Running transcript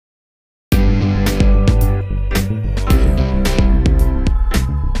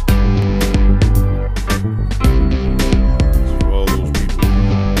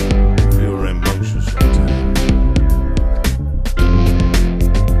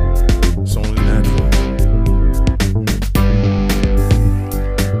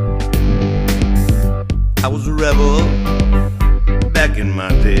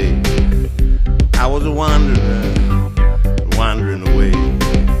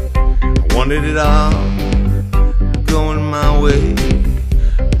wanted it all, going my way.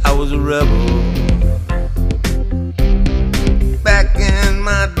 I was a rebel back in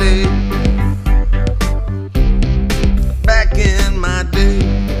my day. Back in my day,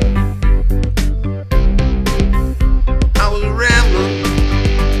 I was a rambler,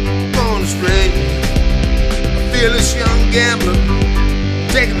 going astray, a fearless young gambler,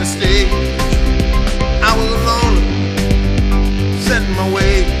 taking the stage. I was a loner, setting my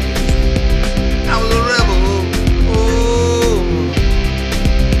way. I was a rebel, oh,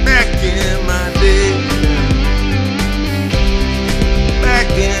 back in my day. Back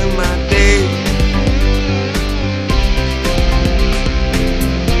in my day.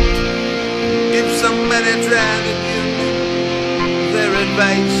 If somebody tried to give me their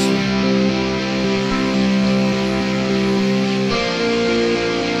advice,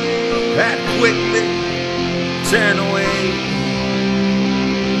 I'd quickly turn away.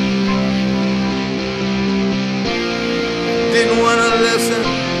 Didn't want to listen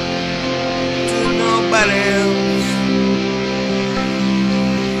to nobody else.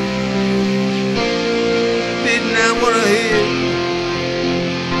 Did not want to hear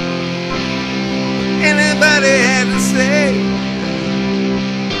anybody had to say.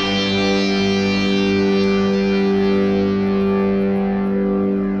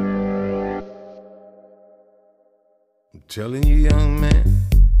 I'm telling you, young man,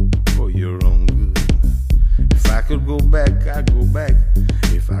 for your own good. If I could go back, I'd go back.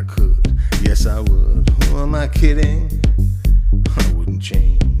 If I could, yes I would. Who am I kidding?